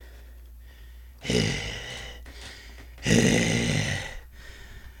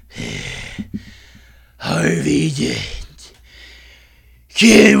Harvey Dent.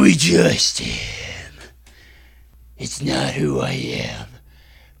 Can we trust him? It's not who I am,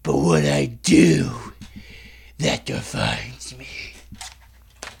 but what I do that defines me.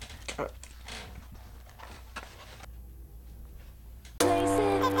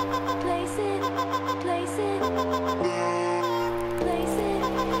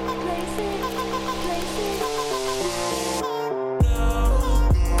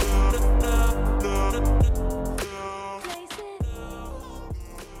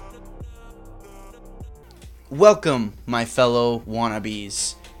 Welcome, my fellow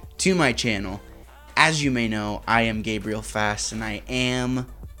wannabes, to my channel. As you may know, I am Gabriel Fast, and I am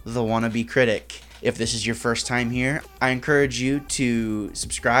the Wannabe Critic. If this is your first time here, I encourage you to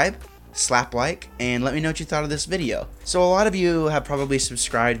subscribe, slap like, and let me know what you thought of this video. So a lot of you have probably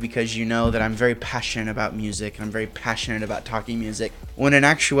subscribed because you know that I'm very passionate about music, and I'm very passionate about talking music, when in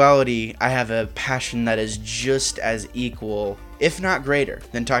actuality, I have a passion that is just as equal, if not greater,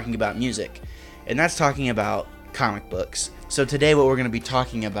 than talking about music. And that's talking about comic books. So today what we're going to be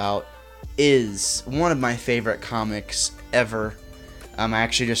talking about is one of my favorite comics ever. I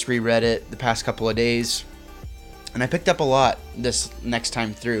actually just reread it the past couple of days, and I picked up a lot this next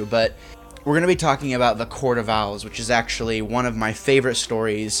time through, but we're going to be talking about The Court of Owls, which is actually one of my favorite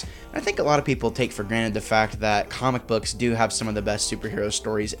stories. I think a lot of people take for granted the fact that comic books do have some of the best superhero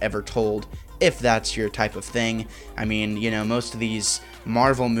stories ever told, if that's your type of thing. I mean, you know, most of these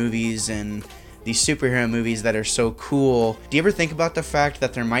Marvel movies and these superhero movies that are so cool. Do you ever think about the fact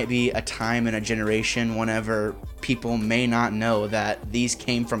that there might be a time in a generation whenever people may not know that these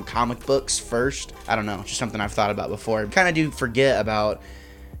came from comic books first? I don't know, just something I've thought about before. Kind of do forget about,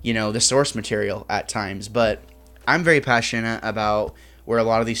 you know, the source material at times, but I'm very passionate about where a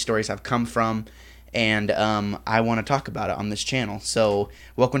lot of these stories have come from, and I want to talk about it on this channel. So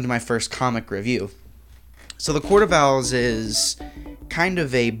welcome to my first comic review. So The Court of Owls is kind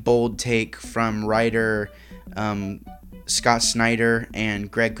of a bold take from writer Scott Snyder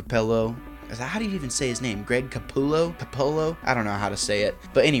and Greg Capullo. How do you even say his name? Greg Capullo? Capullo? I don't know how to say it.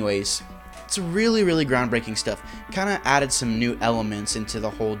 But anyways, it's really, really groundbreaking stuff. Kind of added some new elements into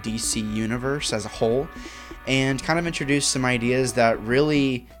the whole DC universe as a whole, and kind of introduced some ideas that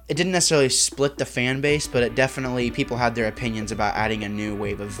really, it didn't necessarily split the fan base, but it definitely, people had their opinions about adding a new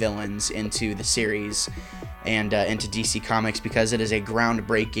wave of villains into the series and into DC Comics, because it is a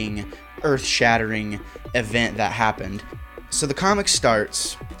groundbreaking, earth-shattering event that happened. So the comic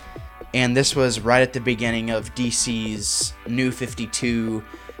starts, and this was right at the beginning of DC's New 52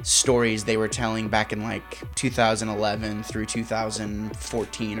 stories they were telling back in like 2011 through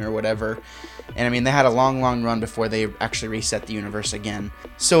 2014 or whatever. And I mean, they had a long run before they actually reset the universe again.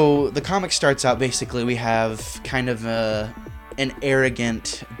 So the comic starts out, basically we have kind of an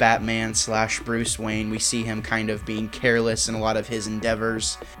arrogant Batman / Bruce Wayne. We see him kind of being careless in a lot of his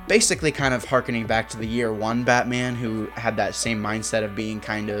endeavors, basically kind of harkening back to the year one Batman, who had that same mindset of being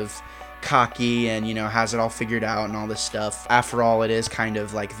kind of cocky and, you know, has it all figured out and all this stuff. After all, it is kind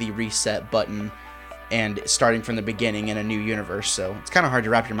of like the reset button and starting from the beginning in a new universe, so it's kind of hard to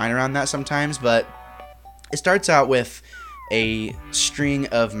wrap your mind around that sometimes. But it starts out with a string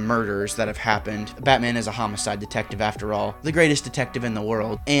of murders that have happened. Batman is a homicide detective, after all, the greatest detective in the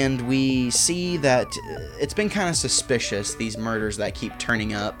world, and we see that it's been kind of suspicious, these murders that keep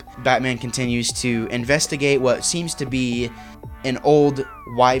turning up. Batman continues to investigate what seems to be an old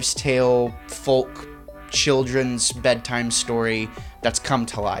wives' tale, folk, children's bedtime story that's come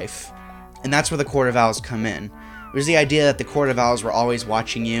to life. And that's where the Court of Owls come in. There's the idea that the Court of Owls were always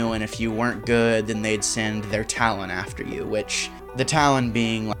watching you, and if you weren't good, then they'd send their Talon after you, which, the Talon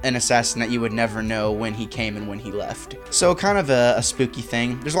being an assassin that you would never know when he came and when he left. So kind of a spooky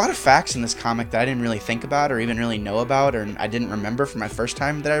thing. There's a lot of facts in this comic that I didn't really think about or even really know about, or I didn't remember from my first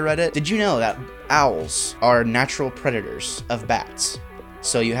time that I read it. Did you know that owls are natural predators of bats?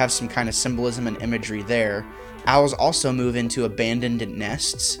 So you have some kind of symbolism and imagery there. Owls also move into abandoned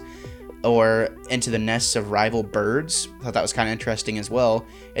nests, or into the nests of rival birds. I thought that was kind of interesting as well.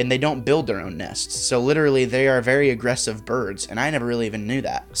 And they don't build their own nests. So literally, they are very aggressive birds, and I never really even knew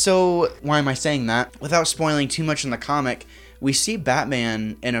that. So why am I saying that? Without spoiling too much in the comic, we see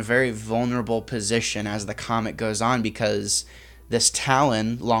Batman in a very vulnerable position as the comic goes on, because this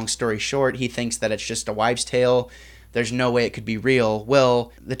Talon, long story short, he thinks that it's just a wives' tale. There's no way it could be real.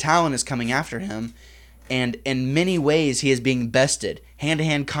 Well, the Talon is coming after him, and in many ways he is being bested.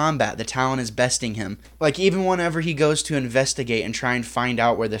 Hand-to-hand combat, the Talon is besting him. Like, even whenever he goes to investigate and try and find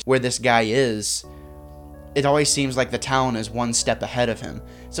out where this guy is, it always seems like the Talon is one step ahead of him.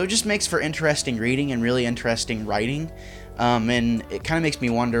 So it just makes for interesting reading and really interesting writing. And it kind of makes me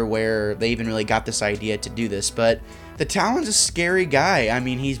wonder where they even really got this idea to do this. But the Talon's a scary guy. I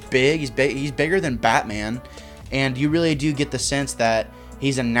mean, he's big. He's bigger than Batman. And you really do get the sense that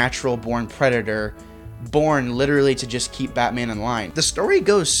he's a natural-born predator, born literally to just keep Batman in line. The story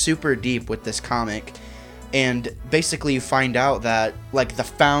goes super deep with this comic. And basically you find out that like the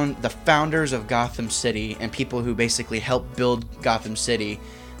founders of Gotham City and people who basically helped build Gotham City,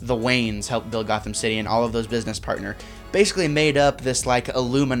 the Waynes helped build Gotham City, and all of those business partner basically made up this like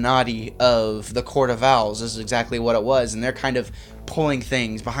Illuminati of the Court of Owls. This is exactly what it was, and they're kind of pulling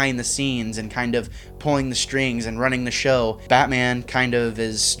things behind the scenes and kind of pulling the strings and running the show. Batman kind of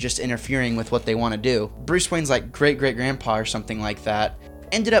is just interfering with what they want to do. Bruce Wayne's like great-great-grandpa or something like that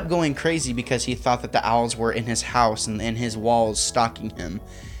ended up going crazy because he thought that the owls were in his house and in his walls stalking him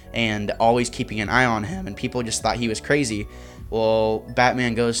and always keeping an eye on him, and people just thought he was crazy. Well,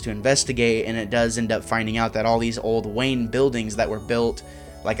 Batman goes to investigate, and it does end up finding out that all these old Wayne buildings that were built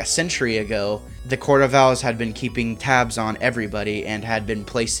like a century ago, the Court of Owls had been keeping tabs on everybody and had been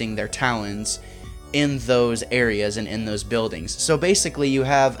placing their talons in those areas and in those buildings. So basically you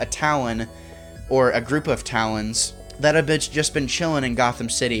have a Talon, or a group of Talons, that have just been chilling in Gotham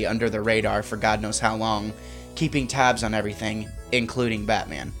City under the radar for God knows how long, keeping tabs on everything, including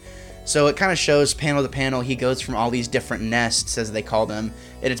Batman. So it kind of shows panel to panel, he goes from all these different nests, as they call them,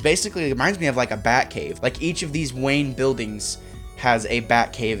 and it's basically, it reminds me of like a bat cave. Like each of these Wayne buildings has a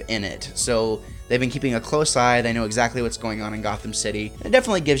bat cave in it. So they've been keeping a close eye, they know exactly what's going on in Gotham City. It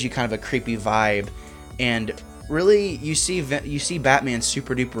definitely gives you kind of a creepy vibe, and really you see Batman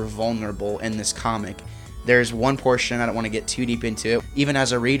super duper vulnerable in this comic. There's one portion, I don't want to get too deep into it, even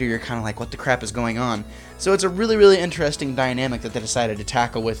as a reader you're kind of like, what the crap is going on? So it's a really, really interesting dynamic that they decided to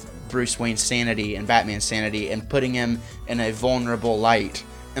tackle with Bruce Wayne's sanity and Batman's sanity and putting him in a vulnerable light.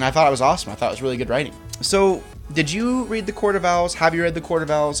 And I thought it was awesome. I thought it was really good writing. So, did you read The Court of Owls? Have you read The Court of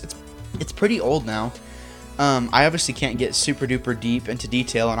Owls? It's pretty old now. I obviously can't get super duper deep into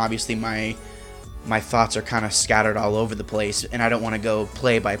detail, and obviously my thoughts are kind of scattered all over the place, and I don't want to go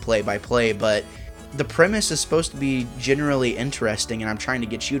play by play by play, but the premise is supposed to be generally interesting, and I'm trying to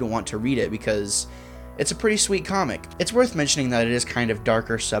get you to want to read it because it's a pretty sweet comic. It's worth mentioning that it is kind of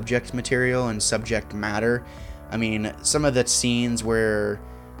darker subject material and subject matter. I mean, some of the scenes where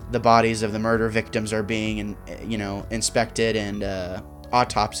the bodies of the murder victims are being, inspected and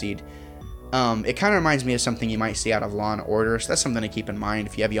autopsied, it kind of reminds me of something you might see out of Law and Order, so that's something to keep in mind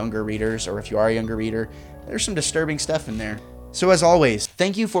if you have younger readers, or if you are a younger reader. There's some disturbing stuff in there. So as always,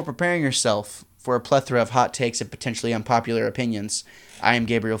 thank you for preparing yourself for a plethora of hot takes and potentially unpopular opinions. I am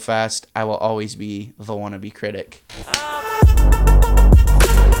Gabriel Fast. I will always be the wannabe critic.